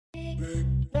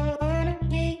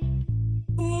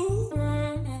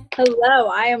Hello,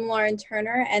 I am Lauren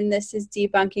Turner, and this is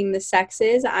Debunking the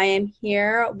Sexes. I am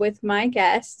here with my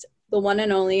guest, the one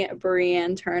and only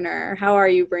Breanne Turner. How are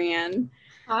you, Breanne?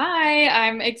 Hi,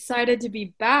 I'm excited to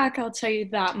be back. I'll tell you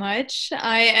that much.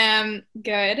 I am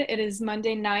good. It is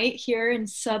Monday night here in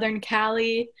Southern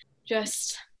Cali.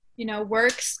 Just,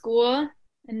 work, school,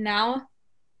 and now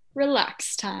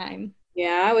relax time.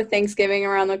 Yeah, with Thanksgiving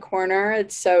around the corner,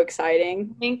 it's so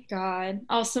exciting. Thank God.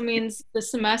 Also means the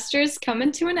semester's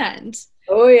coming to an end.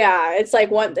 Oh yeah, it's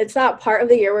that part of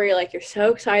the year where you're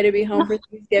so excited to be home for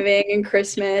Thanksgiving and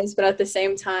Christmas, but at the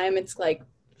same time, it's like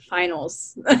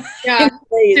finals. Yeah,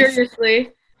 Please.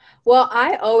 seriously. Well,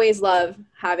 I always love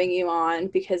having you on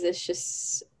because it's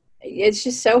just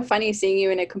so funny seeing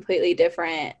you in a completely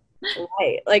different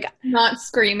light. Like Not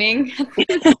screaming.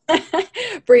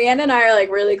 Breanne and I are like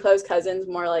really close cousins,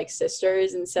 more like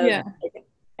sisters, and so Yeah.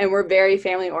 and we're very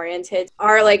family oriented.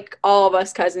 Our like all of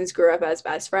us cousins grew up as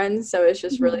best friends, so it's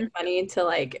just really Mhm. funny to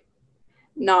like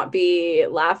not be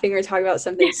laughing or talking about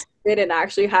something stupid and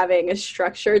actually having a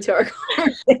structure to our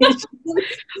conversation.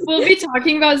 We'll be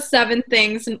talking about seven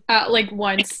things like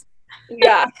once.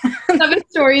 Yeah. Seven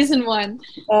stories in one.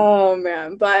 Oh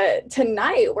man. But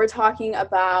tonight we're talking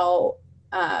about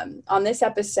on this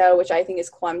episode, which I think is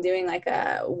cool, I'm doing like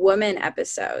a woman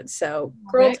episode. So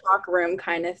Love girl it. talk room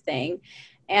kind of thing.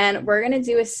 And we're gonna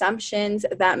do assumptions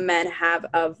that men have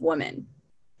of women,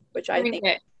 which I Bring think,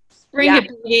 it. Bring yeah, it,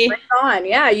 baby. bring it on.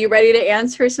 Yeah, you ready to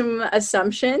answer some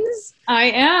assumptions? I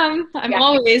am. I'm Yeah.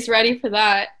 always ready for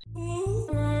that.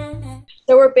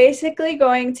 So we're basically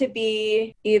going to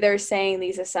be either saying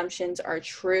these assumptions are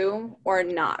true or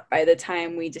not by the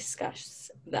time we discuss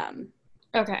them.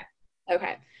 Okay.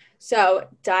 Okay. So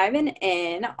diving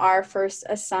in, our first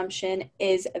assumption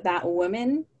is that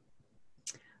women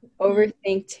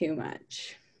overthink too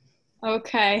much.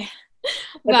 Okay.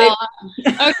 But they, Well,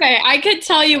 okay. I could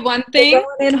tell you one we're thing.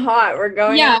 going in hot. We're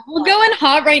going in Yeah, we'll go in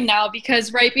hot right now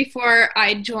because right before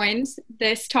I joined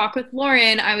this talk with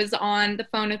Lauren, I was on the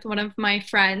phone with one of my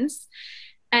friends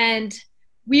and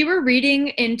we were reading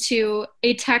into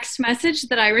a text message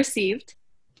that I received,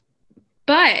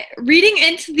 but reading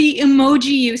into the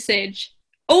emoji usage,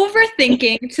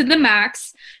 overthinking to the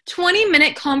max,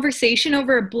 20-minute conversation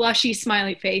over a blushy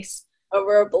smiley face.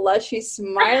 over a blushy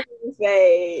smiling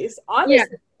face. Yeah.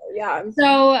 Honestly, yeah.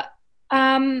 So,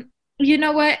 you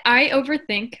know what? I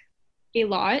overthink a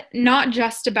lot, not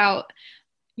just about,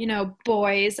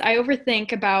 boys. I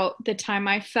overthink about the time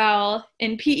I fell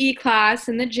in PE class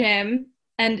in the gym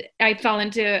and I fell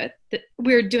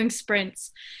we were doing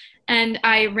sprints and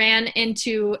I ran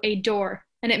into a door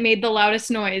and it made the loudest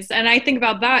noise. And I think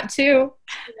about that too.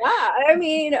 Yeah. I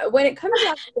mean, when it comes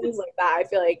down to things like that, I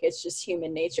feel like it's just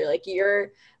human nature. Like,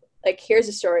 here's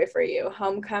a story for you.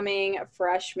 Homecoming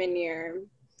freshman year,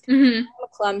 Hmm. a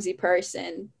clumsy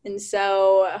person. And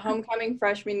so, homecoming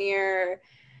freshman year,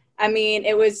 I mean,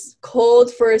 it was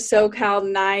cold for a SoCal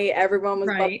night. Everyone was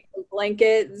bundled Right. in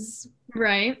blankets.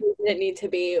 Right. It didn't need to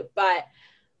be, but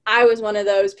I was one of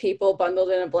those people bundled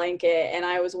in a blanket, and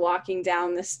I was walking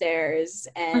down the stairs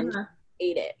and Uh-huh.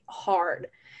 ate it hard.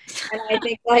 And I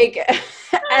think like,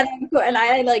 and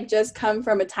I like just come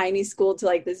from a tiny school to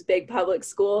like this big public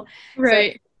school, so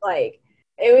Right. like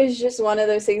it was just one of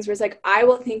those things where it's like I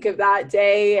will think of that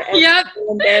day and Yep.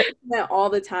 embarrassment all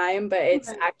the time, but it's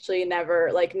Right. actually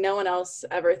never like no one else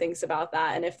ever thinks about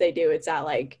that, and if they do, it's at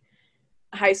like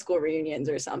high school reunions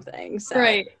or something. So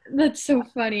Right. That's so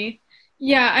funny.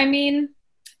 Yeah, I mean,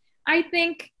 I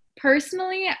think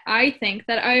personally, I think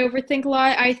that I overthink a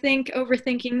lot. I think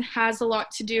overthinking has a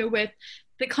lot to do with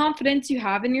the confidence you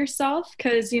have in yourself.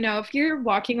 Because, if you're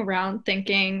walking around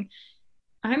thinking,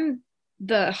 I'm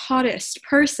the hottest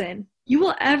person you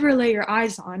will ever lay your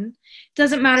eyes on,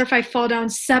 doesn't matter if I fall down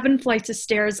 7 flights of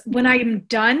stairs, when I am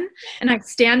done and I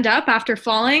stand up after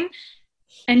falling,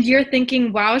 and you're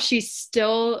thinking, wow, she's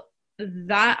still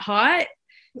that hot,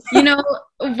 you know,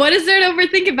 what is there to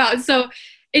overthink about? So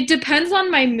it depends on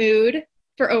my mood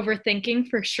for overthinking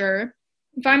for sure.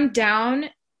 If I'm down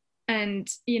and,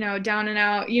 down and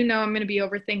out, I'm going to be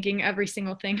overthinking every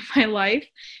single thing in my life.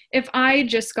 If I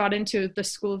just got into the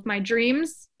school of my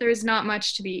dreams, there's not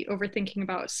much to be overthinking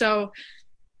about. So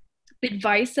the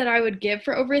advice that I would give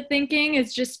for overthinking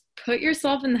is just put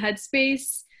yourself in the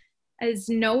headspace as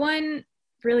no one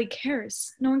really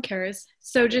cares. No one cares.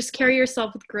 So just carry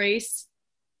yourself with grace.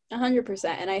 100%,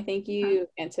 and I think you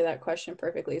answer that question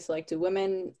perfectly. So like, do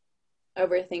women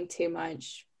overthink too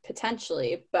much?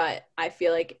 Potentially, but I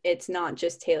feel like it's not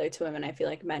just tailored to women. I feel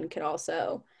like men could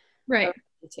also Right.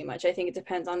 overthink too much. I think it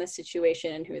depends on the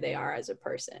situation and who they are as a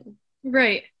person.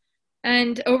 Right.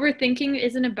 And overthinking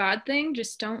isn't a bad thing.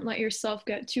 Just don't let yourself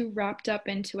get too wrapped up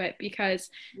into it because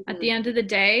at Mhm. the end of the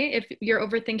day, if you're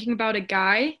overthinking about a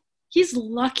guy, he's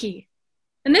lucky.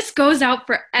 And this goes out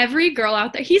for every girl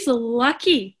out there. He's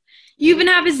lucky. You even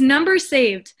have his number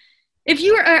saved. If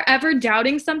you are ever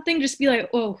doubting something, just be like,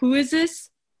 oh, who is this?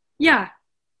 Yeah,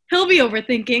 he'll be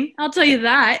overthinking. I'll tell you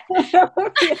that. Yeah,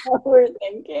 we're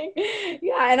thinking.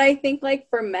 Yeah, and I think like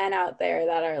for men out there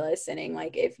that are listening,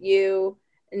 like if you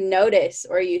notice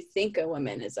or you think a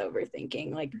woman is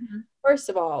overthinking, like Mhm. first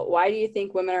of all, why do you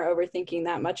think women are overthinking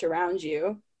that much around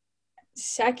you?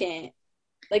 Second,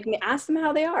 like ask them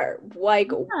how they are.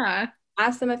 Like Yeah.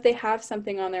 ask them if they have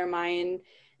something on their mind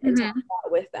and talk Mhm. about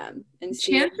it with them and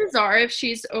see what. Chances are,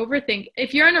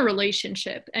 if you're in a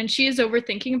relationship and she is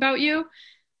overthinking about you,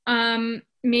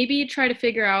 maybe try to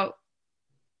figure out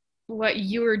what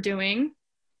you are doing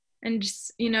and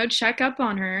just, check up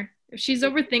on her. If she's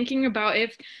overthinking about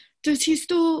if does he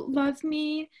still love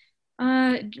me,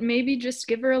 maybe just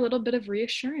give her a little bit of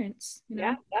reassurance.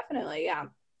 Yeah, definitely. Yeah.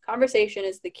 Conversation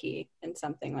is the key in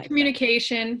something like that.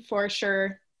 Communication for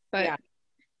sure. But Yeah.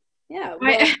 Yeah.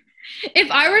 Well, I if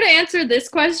I were to answer this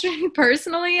question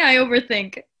personally, I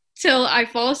overthink till I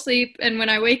fall asleep, and when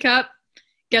I wake up,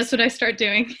 guess what I start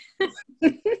doing?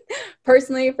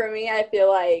 personally for me, I feel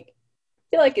like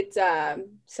it's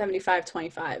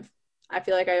 75-25. I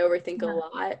feel like I overthink a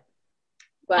lot, On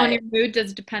but your mood,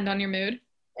 does it depend on your mood?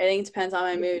 I think it depends on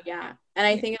my Yeah. mood. Yeah. And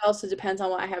I think it also depends on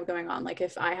what I have going on. Like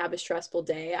if I have a stressful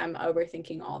day, I'm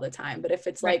overthinking all the time. But if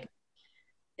it's Right. like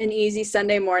an easy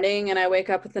Sunday morning and I wake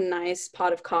up with a nice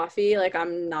pot of coffee, like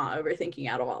I'm not overthinking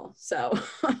at all. So,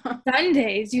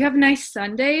 Sundays. You have nice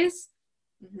Sundays?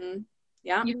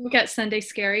 Yeah. You don't get Sunday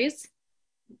scaries?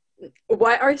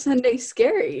 What are Sunday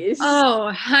scaries?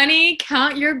 Oh, honey,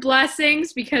 count your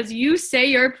blessings because you say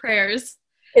your prayers.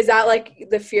 Is that like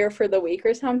the fear for the week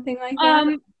or something like that?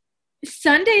 Um,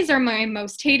 Sundays are my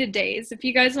most hated days. If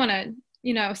you guys want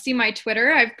to, see my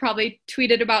Twitter, I've probably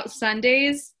tweeted about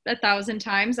Sundays 1,000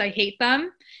 times. I hate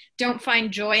them. Don't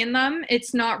find joy in them.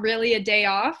 It's not really a day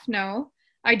off. No,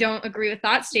 I don't agree with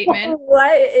that statement.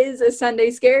 What is a Sunday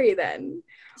scary then?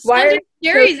 Why are Sunday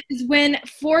you scaries is when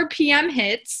 4 p.m.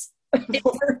 hits. so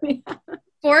for me?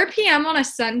 4 p.m. on a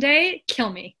Sunday,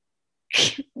 kill me.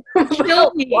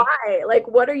 Kill me. Why? Like,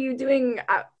 what are you doing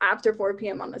after 4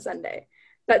 p.m. on a Sunday?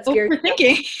 That scares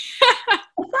Overthinking.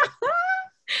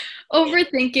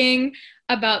 Overthinking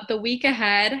about the week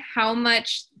ahead, how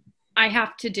much I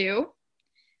have to do.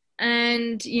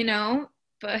 And,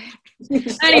 but you.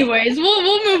 So, anyways,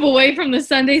 we'll move away from the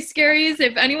Sunday scaries.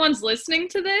 If anyone's listening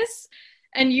to this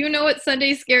and you know what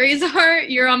Sunday scaries are,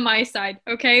 you're on my side,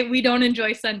 okay? We don't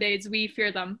enjoy Sundays. We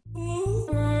fear them.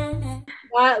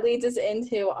 that leads us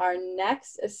into our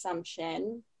next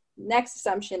assumption. Next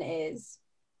assumption is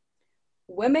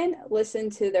women listen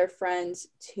to their friends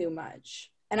too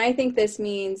much. And I think this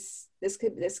means this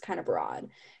kind of broad.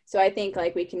 So I think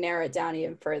like we can narrow it down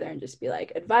even further and just be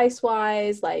like advice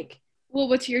wise, like Well,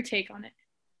 what's your take on it?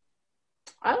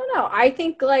 I don't know. I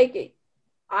think like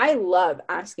I love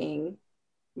asking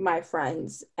my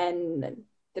friends and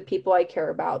the people I care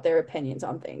about their opinions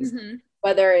on things, Mm-hmm.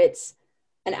 whether it's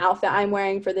an outfit I'm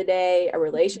wearing for the day, a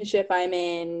relationship I'm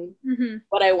in, Mm-hmm.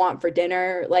 what I want for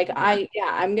dinner. Like Yeah.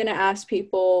 I'm gonna ask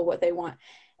people what they want,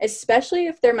 especially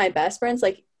if they're my best friends.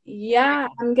 Like, Right. yeah,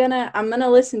 I'm gonna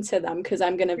listen to them because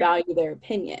I'm gonna Yeah. value their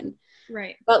opinion.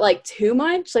 Right. But like too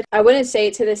much, like I wouldn't say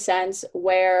it to the sense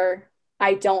where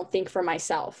I don't think for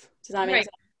myself. Does that make Right.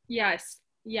 sense? Yes.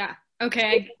 Yeah.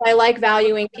 Okay. I like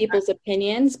valuing people's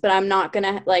opinions, but I'm not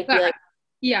gonna like be But like,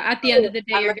 yeah, at the end oh, of the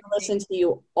day, I'm you're gonna gonna be listen to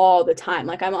you all the time.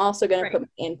 Like I'm also gonna right. put my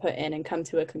input in and come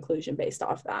to a conclusion based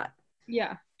off that.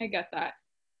 Yeah, I get that.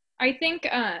 I think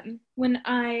when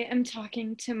I am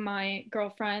talking to my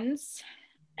girlfriends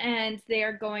and they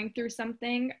are going through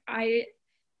something, I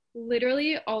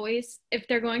literally always, if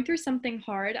they're going through something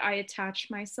hard, I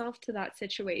attach myself to that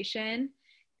situation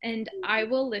and I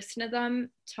will listen to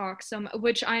them talk so much,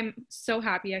 which I'm so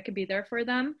happy I could be there for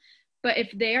them. But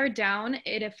if they are down,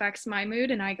 it affects my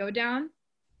mood and I go down.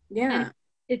 And Yeah.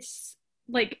 it's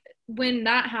like when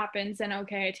that happens, then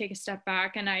okay, I take a step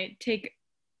back and I take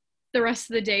the rest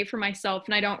of the day for myself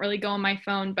and I don't really go on my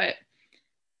phone. But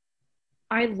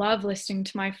I love listening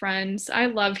to my friends. I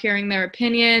love hearing their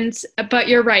opinions. But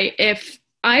you're right. If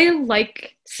I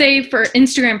like, say for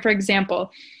Instagram, for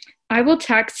example, I will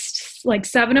text like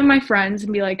 7 of my friends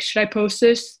and be like, should I post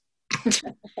this?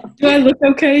 Do I look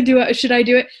okay? Should I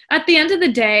do it? At the end of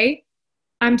the day,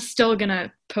 I'm still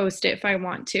gonna post it if I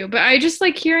want to. But I just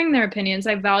like hearing their opinions.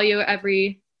 I value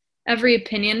every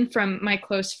opinion from my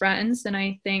close friends, and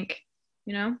I think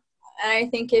you know? And I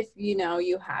think if,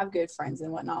 you have good friends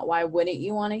and whatnot, why wouldn't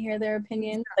you want to hear their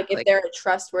opinion? Like if Exactly. they're a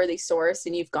trustworthy source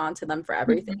and you've gone to them for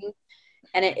everything Mhm.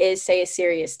 and it is, say, a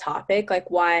serious topic,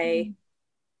 like why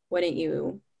wouldn't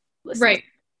you listen to Right.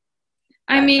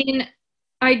 I that? mean,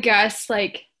 I guess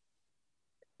like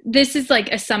this is like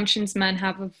assumptions men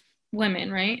have of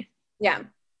women, right? Yeah.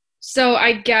 So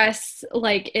I guess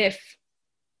like if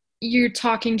you're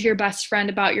talking to your best friend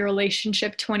about your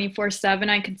relationship 24/7,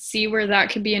 I could see where that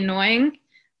could be annoying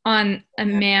on a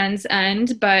man's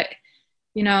end, but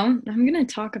I'm going to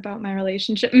talk about my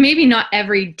relationship. Maybe not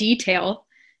every detail,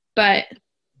 but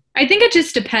I think it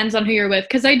just depends on who you're with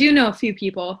because I do know a few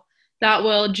people that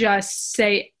will just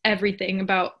say everything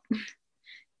about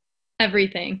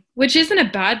everything, which isn't a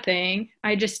bad thing.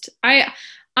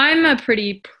 I'm a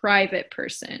pretty private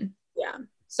person. Yeah.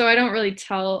 So I don't really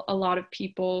tell a lot of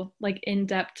people like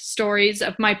in-depth stories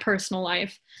of my personal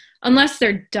life unless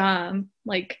they're dumb,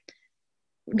 like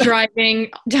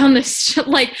driving down this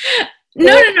like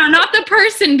no, not the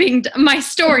person being my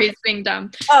story is being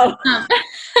dumb. Oh, Um,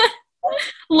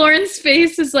 Lauren's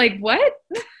face is like, "What?"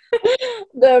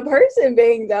 the person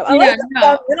being dumb. I like Yeah, the no.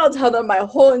 dumb, then I'll tell them my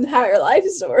whole entire life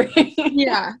story.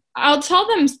 Yeah. I'll tell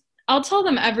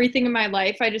them everything in my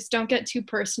life. I just don't get too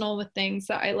personal with things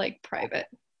that I like private.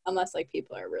 Unless like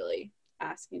people are really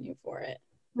asking you for it.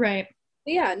 Right.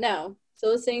 But yeah, no. So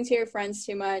listening to your friends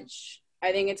too much,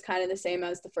 I think it's kind of the same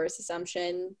as the first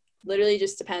assumption. Literally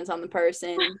just depends on the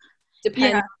person, depends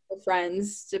Yeah. on the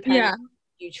friends, depends Yeah.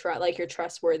 you try like your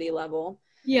trustworthy level.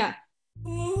 Yeah.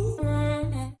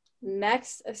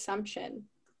 Next assumption.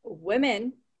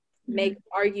 Women Mhm. make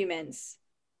arguments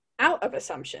out of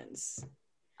assumptions.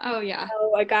 Oh yeah.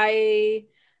 So a guy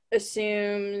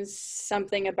assumes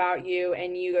something about you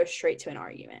and you go straight to an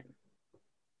argument.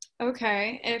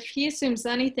 Okay. If he assumes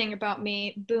anything about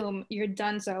me, boom, you're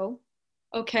donezo.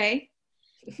 Okay.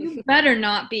 You better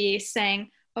not be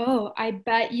saying, "Oh, I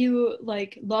bet you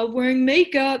like love wearing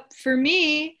makeup for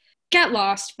me." Get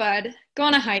lost, bud. Go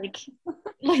on a hike.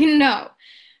 Like no.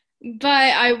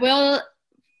 But I will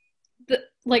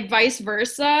like vice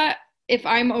versa, if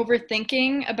I'm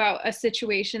overthinking about a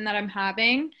situation that I'm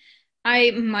having,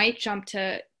 I might jump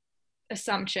to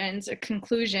assumptions, a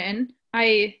conclusion.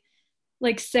 I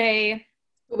like say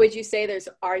Would you say there's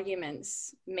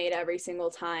arguments made every single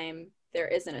time there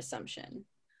is an assumption?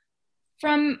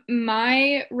 from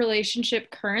my relationship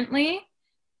currently,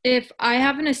 if I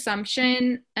have an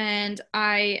assumption and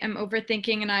I am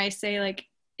overthinking and I say like,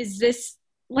 is this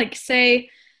like say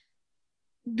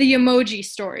the emoji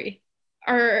story?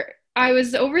 Or I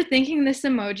was overthinking this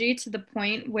emoji to the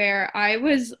point where I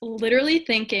was literally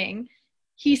thinking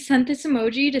he sent this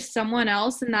emoji to someone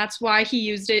else and that's why he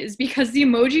used it is because the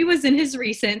emoji was in his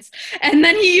recents and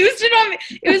then he used it on me.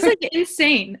 It was like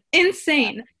insane.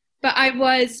 But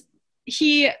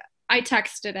he I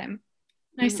texted him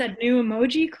and I Mhm. said new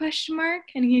emoji question mark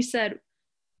and he said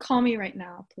call me right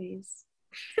now, please.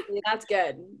 Yeah, that's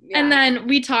good. And Yeah. then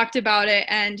we talked about it,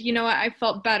 and you know what? I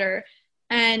felt better.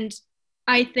 And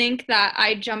I think that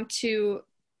I jumped to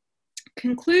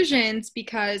conclusions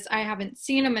because I haven't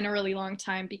seen him in a really long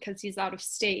time because he's out of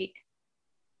state.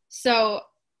 So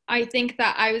I think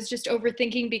that I was just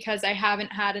overthinking because I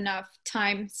haven't had enough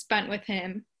time spent with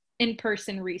him in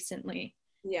person recently.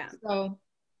 Yeah. So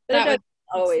But it that does was,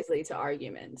 always lead to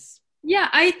arguments. yeah,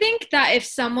 I think that if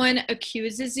someone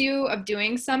accuses you of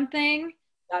doing something,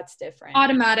 That's different.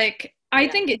 automatic. I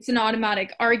Yeah. think it's an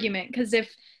automatic argument because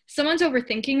if someone's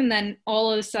overthinking and then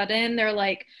all of a sudden they're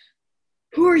like,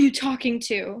 "Who are you talking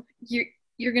to?"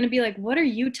 You're gonna be like, "What are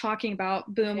you talking about?"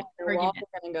 Yeah, Boom, your walls argument.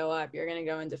 are gonna go up. You're gonna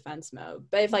go in defense mode.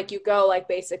 But if like you go like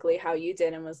basically how you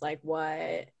did and was like,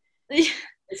 what is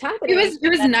happening? It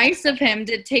was nice of him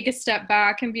to take a step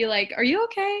back and be like, "Are you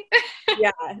okay?"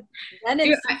 Yeah, then It-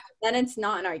 it's then it's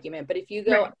not an argument. But if you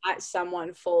go right. at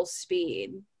someone full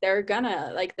speed, they're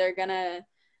gonna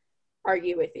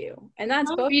argue with you, and that's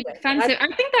Don't both be ways. That's defensive.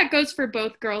 I think that goes for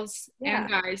both girls and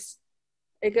yeah, guys.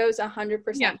 it goes Yeah.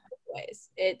 100% both ways.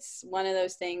 It's one of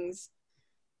those things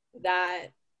that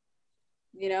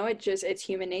it's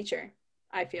human nature.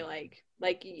 I feel like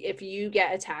if you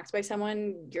get attacked by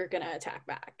someone, you're gonna attack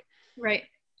back. Right.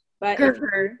 But if you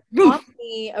Grr. Woof.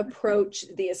 calmly approach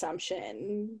the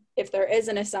assumption, if there is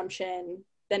an assumption,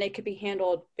 then it could be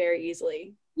handled very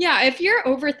easily. Yeah, if you're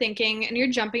overthinking and you're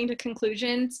jumping to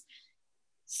conclusions,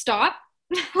 stop.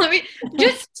 Let me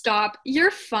just stop.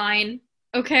 You're fine.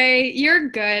 Okay? You're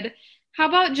good. How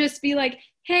about just be like,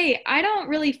 "Hey, I don't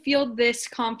really feel this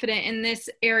confident in this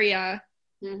area,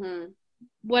 Mm-hmm.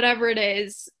 whatever it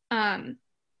is. Can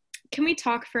we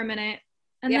talk for a minute?"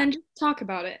 And Yeah, then just talk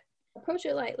about it. approach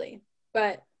it lightly.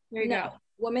 But There you no, go.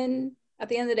 women, at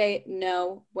the end of the day,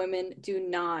 no, women do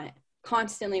not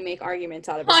constantly make arguments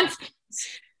out of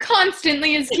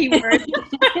Constantly is keyword.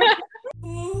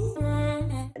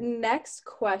 Next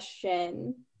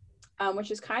question,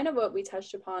 which is kind of what we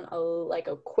touched upon, like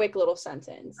a quick little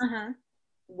sentence.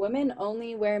 Women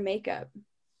only wear makeup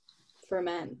for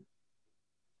men.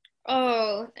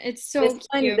 Oh, it's so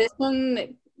cute.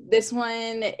 This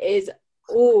one is,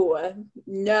 oh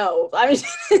no. I'm just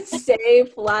gonna say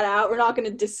flat out, we're not gonna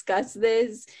discuss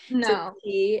this. No.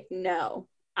 No,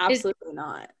 absolutely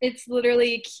not. It's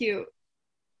literally cute.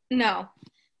 No.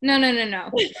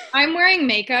 I'm wearing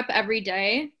makeup every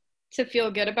day to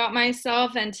feel good about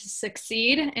myself and to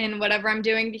succeed in whatever I'm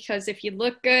doing, because if you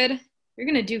look good, you're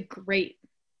gonna do great.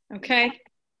 Okay?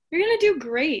 You're gonna do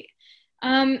great.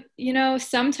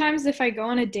 Sometimes if I go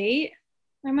on a date,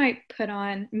 I might put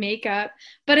on makeup,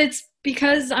 but it's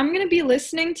because I'm gonna be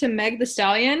listening to Meg the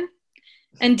Stallion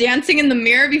and dancing in the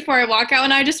mirror before I walk out,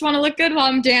 and I just want to look good while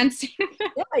I'm dancing.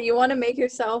 Yeah, you want to make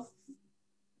yourself,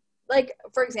 like,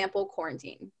 for example,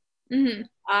 quarantine.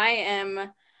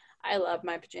 I love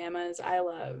my pajamas. I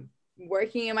love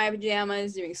working in my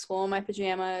pajamas, doing school in my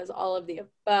pajamas, all of the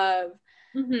above.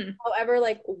 However,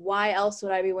 like, why else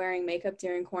would I be wearing makeup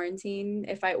during quarantine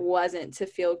if I wasn't to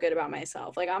feel good about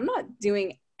myself? Like, I'm not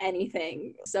doing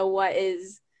anything. So what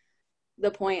is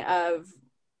the point of,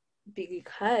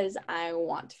 because I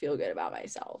want to feel good about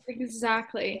myself?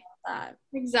 Exactly.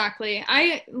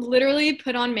 I literally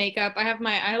put on makeup. I have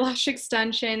my eyelash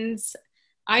extensions,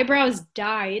 eyebrows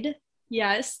dyed.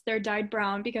 Yes, they're dyed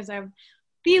brown because I have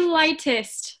the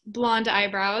lightest blonde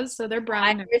eyebrows, so they're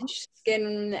brown. Irish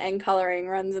skin and coloring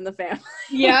runs in the family.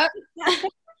 Yep.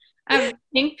 I have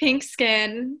pink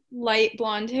skin, light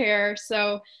blonde hair,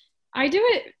 so I do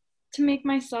it to make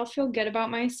myself feel good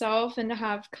about myself and to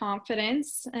have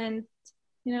confidence. And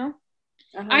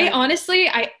I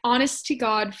honest to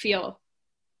God feel,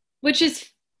 which is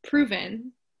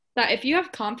proven, that if you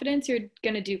have confidence, you're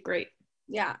gonna do great.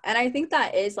 Yeah, and I think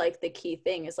that is like the key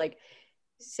thing is, like,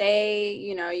 say,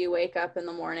 you wake up in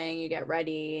the morning, you get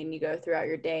ready and you go throughout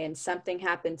your day, and something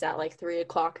happens at like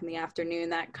 3:00 in the afternoon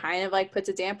that kind of like puts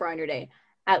a damper on your day.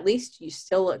 At least you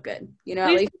still look good. At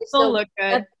least you still look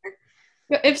good.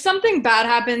 If something bad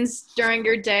happens during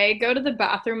your day, go to the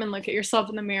bathroom and look at yourself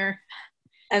in the mirror.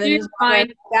 And then just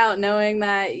find out knowing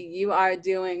that you are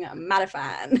doing mighty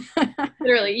fine.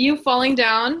 Literally, you falling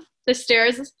down the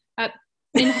stairs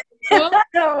in school,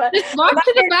 just walk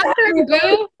to the bathroom,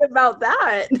 boo. About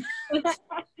that.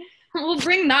 We'll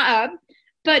bring that up.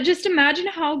 But just imagine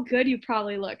how good you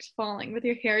probably looked falling with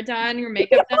your hair done, your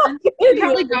makeup done. You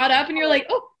probably got up and you're like,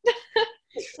 oh,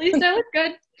 at least I look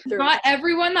good. Not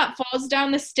everyone that falls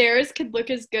down the stairs could look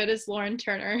as good as Lauren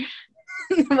Turner.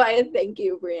 Why, thank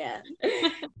you, Breanne.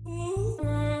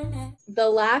 The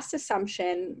last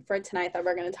assumption for tonight that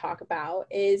we're going to talk about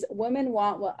is women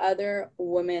want what other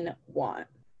women want.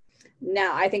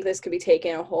 Now, I think this could be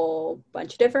taken a whole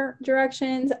bunch of different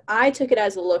directions. I took it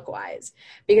as look-wise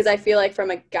because I feel like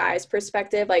from a guy's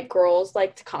perspective, like, girls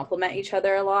like to compliment each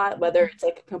other a lot, whether it's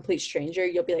like a complete stranger,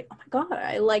 you'll be like, oh my God,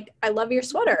 I love your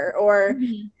sweater, or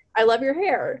I love your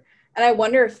hair. And I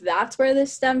wonder if that's where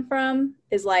this stemmed from,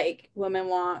 is like women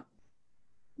want,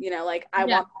 like, I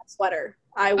want that sweater.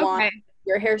 I want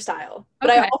your hairstyle.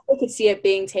 But I also could see it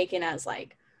being taken as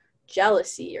like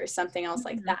jealousy or something else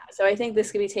like that. So I think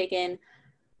this could be taken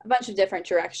a bunch of different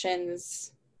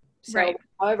directions. So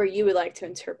however you would like to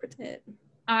interpret it.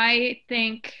 I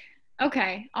think,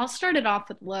 I'll start it off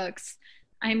with looks.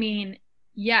 I mean,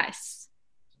 yes,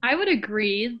 I would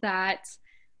agree that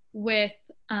with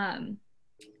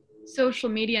social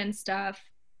media and stuff,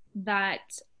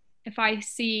 that if I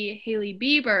see Hailey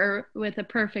Bieber with a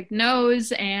perfect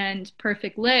nose and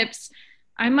perfect lips,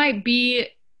 I might be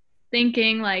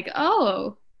thinking like,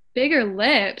 oh, bigger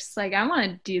lips, like I want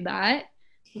to do that.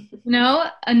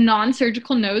 A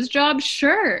non-surgical nose job,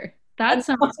 sure, that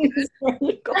sounds good.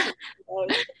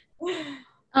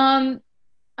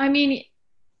 I mean,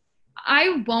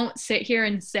 I won't sit here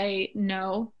and say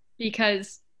no,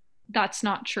 because that's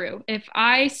not true. If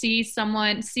I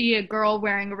see a girl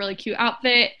wearing a really cute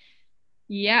outfit,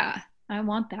 yeah, I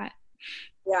want that.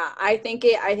 Yeah, I think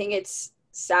it's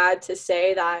sad to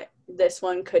say that this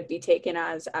one could be taken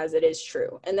as it is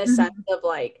true, in the sense of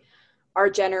like, our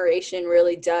generation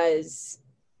really does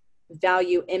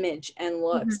value image and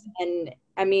looks. And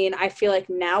I mean, I feel like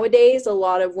nowadays a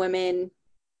lot of women,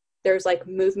 there's like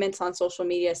movements on social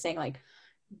media saying like,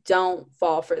 don't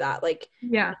fall for that. Like,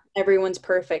 everyone's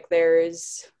perfect.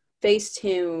 There's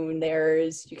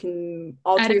Facetune, you can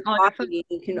alter your body,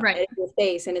 you can edit your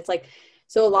face, and it's like,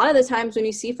 So a lot of the times when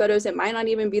you see photos, it might not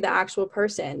even be the actual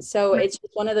person. So Right. it's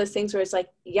just one of those things where it's like,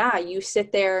 yeah, you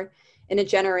sit there in a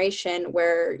generation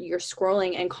where you're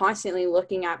scrolling and constantly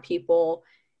looking at people,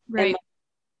 and Right. like,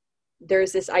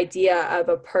 there's this idea of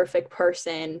a perfect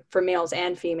person for males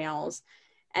and females.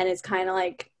 And it's kind of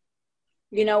like,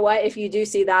 you know what? If you do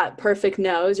see that perfect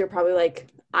nose, you're probably like,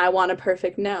 I want a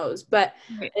perfect nose. But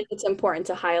Right. I think it's important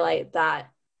to highlight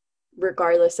that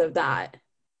regardless of that,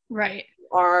 Right.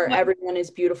 everyone is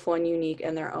beautiful and unique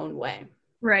in their own way.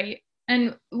 Right.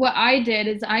 And what I did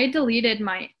is I deleted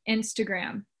my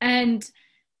Instagram. And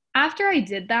after I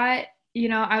did that,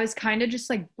 I was kind of just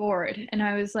like bored. And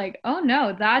I was like, oh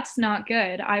no, that's not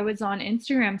good. I was on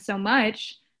Instagram so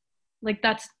much. Like,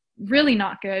 that's really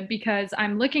not good because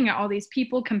I'm looking at all these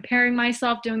people, comparing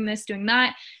myself, doing this, doing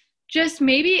that. Just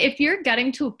maybe if you're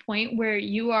getting to a point where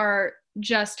you are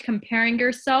just comparing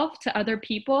yourself to other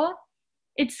people,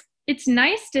 it's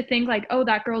nice to think like, oh,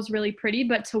 that girl's really pretty,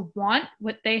 but to want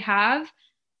what they have,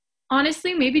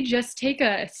 honestly, maybe just take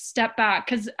a step back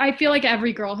because I feel like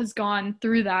every girl has gone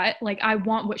through that. Like, I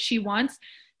want what she wants.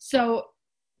 So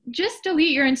just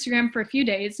delete your Instagram for a few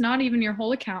days, not even your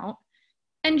whole account,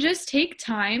 and just take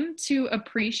time to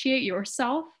appreciate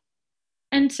yourself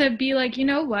and to be like, you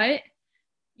know what?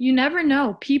 You never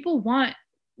know. People want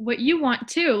what you want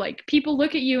too. Like, people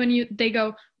look at you and they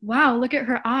go, wow, look at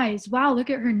her eyes. Wow, look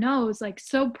at her nose. Like,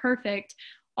 so perfect.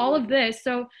 All of this.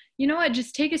 So, you know what?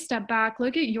 Just take a step back,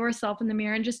 look at yourself in the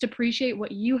mirror and just appreciate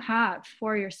what you have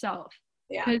for yourself.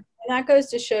 Yeah. Because And that goes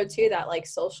to show too that like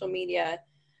social media,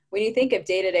 when you think of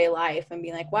day-to-day life and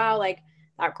being like, wow, like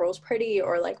that girl's pretty,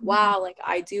 or like, wow, like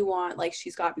I do want, like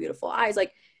she's got beautiful eyes.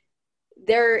 Like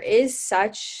there is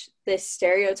such this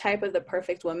stereotype of the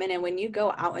perfect woman. And when you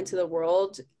go out into the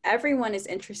world, everyone is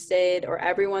interested or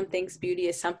everyone thinks beauty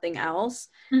is something else.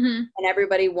 mm-hmm. And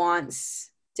everybody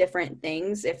wants different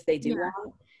things if they do Yeah.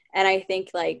 want. And I think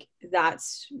like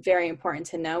that's very important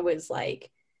to know is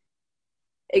like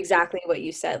exactly what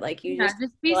you said. Like you Yeah, just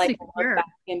just be like look secure. back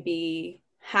and be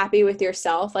happy with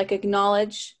yourself, like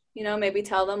acknowledge, maybe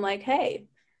tell them like, hey,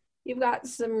 you've got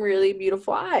some really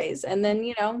beautiful eyes, and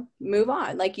then move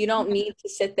on. Like you don't need to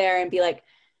sit there and be like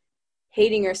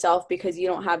hating yourself because you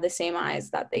don't have the same eyes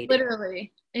that they do.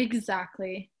 Literally.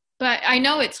 Exactly. But I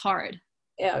know it's hard.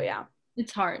 Oh yeah.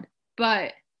 It's hard.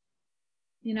 But,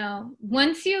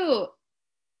 once you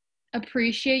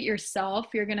appreciate yourself,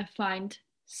 you're going to find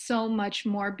so much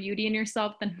more beauty in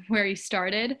yourself than where you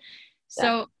started.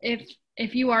 So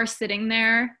if you are sitting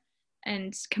there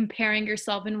and comparing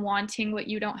yourself and wanting what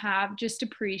you don't have, just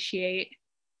appreciate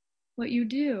what you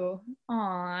do.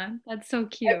 Aw, that's so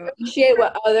cute. Appreciate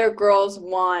what other girls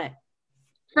want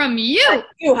From that you.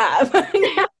 you have.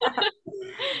 Yeah.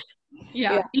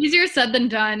 Yeah, easier said than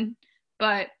done,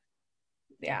 but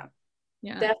Yeah.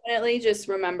 yeah. Definitely just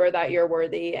remember that you're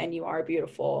worthy and you are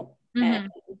beautiful, and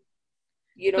Hmm.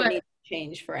 you don't need But to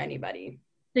change for anybody.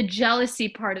 the jealousy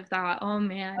part of that, oh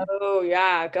man. Oh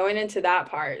yeah, going into that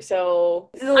part. So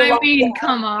this is a I lot to mean,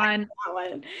 come unpack on. that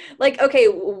one. Like, okay,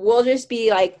 we'll just be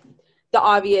like the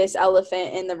obvious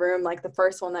elephant in the room. Like the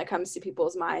first one that comes to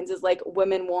people's minds is like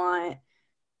women want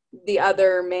the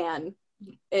other man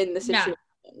in the Yeah,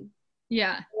 situation.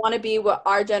 yeah, Want to be what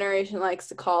our generation likes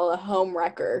to call a home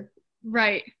wrecker,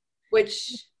 right.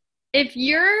 which If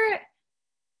you're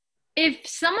if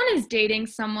someone is dating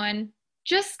someone,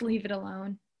 just leave it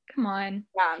alone. Come on.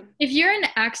 yeah, If you're an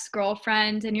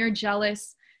ex-girlfriend and you're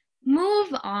jealous,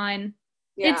 move on.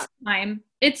 yeah, It's time.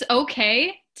 It's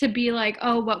okay to be like,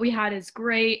 oh, what we had is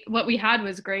great. What we had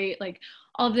was great. Like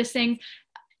all of these things.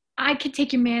 I could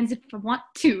take your mans if I want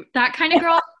to. That kind of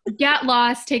girl, get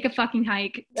lost, take a fucking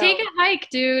hike. Take so a hike,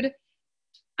 dude.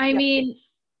 I yeah. mean,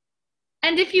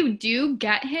 and if you do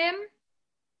get him,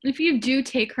 if you do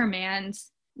take her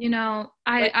mans,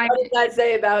 Like, what does that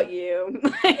say about you?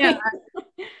 yeah,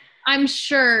 I'm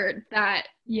sure that,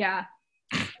 yeah,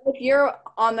 If you're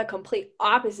on the complete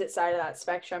opposite side of that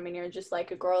spectrum and you're just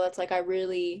like a girl that's like, I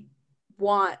really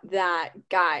want that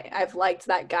guy. I've liked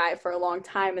that guy for a long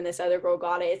time and this other girl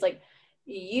got it. It's like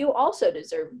you also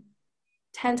deserve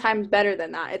 10 times better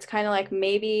than that. It's kind of like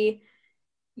maybe,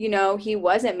 he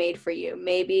wasn't made for you.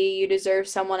 Maybe you deserve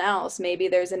someone else. Maybe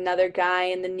there's another guy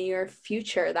in the near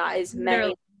future that is literally,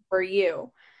 meant for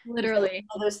you. And so literally.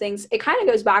 all those things, it kind of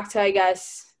goes back to, I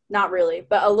guess, not really,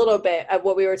 but a little bit of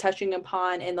what we were touching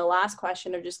upon in the last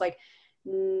question of just like,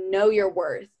 know your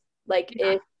worth. Like,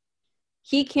 Yeah. if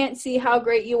he can't see how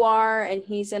great you are and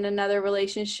he's in another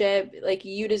relationship, like,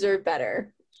 you deserve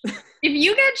better. If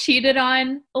you get cheated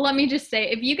on, let me just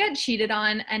say, if you get cheated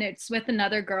on and it's with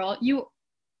another girl,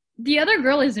 the other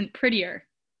girl isn't prettier.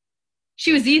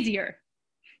 She was easier.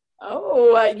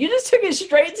 Oh, you just took it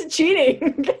straight to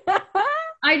cheating.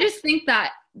 I just think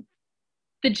that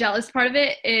the jealous part of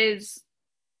it is,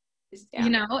 Yeah.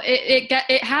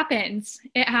 it happens.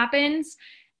 It happens.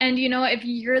 And if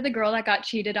you're the girl that got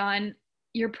cheated on,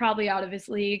 you're probably out of his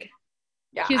league.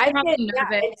 Yeah, He was I think probably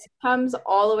nervous. it comes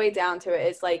all the way down to it.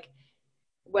 It's like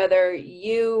whether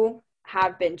you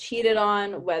have been cheated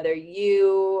on, whether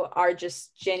you are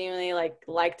just genuinely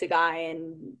liked a guy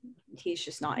and he's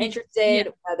just not Yeah,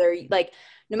 interested, whether like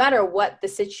no matter what the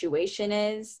situation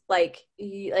is,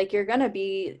 you're gonna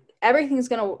be everything's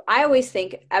gonna I always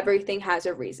think everything has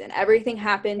a reason. Everything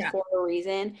happened yeah, for a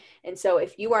reason. And so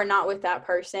if you are not with that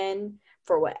person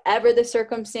for whatever the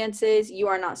circumstances, you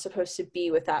are not supposed to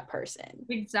be with that person.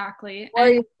 exactly. Or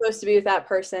And you're supposed to be with that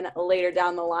person later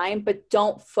down the line, but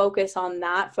don't focus on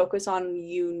that. Focus on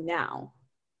you now.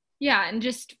 yeah, and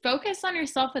just focus on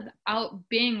yourself without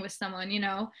being with someone.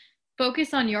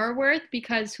 Focus on your worth,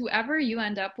 because whoever you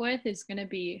end up with is going to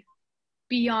be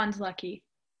beyond lucky.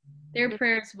 Their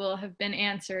prayers will have been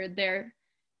answered. Their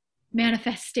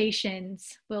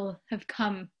manifestations will have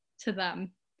come to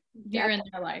them if you're in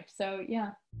their life. So,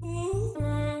 yeah.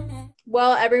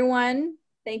 Well, everyone,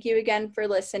 thank you again for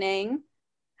listening.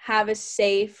 Have a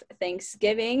safe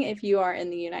Thanksgiving if you are in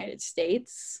the United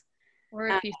States. Or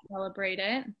if you celebrate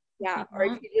it. Yeah, If you or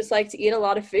if don't. you just like to eat a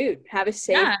lot of food, have a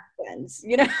safe Yeah. weekend.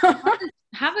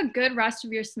 Have a good rest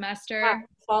of your Yeah, semester.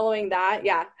 following that,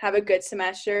 yeah, have a good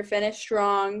semester, finish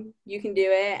strong. You can do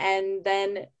it, and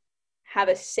then have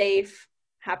a safe,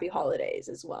 happy holidays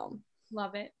as well.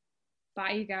 Love it.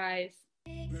 Bye, you guys.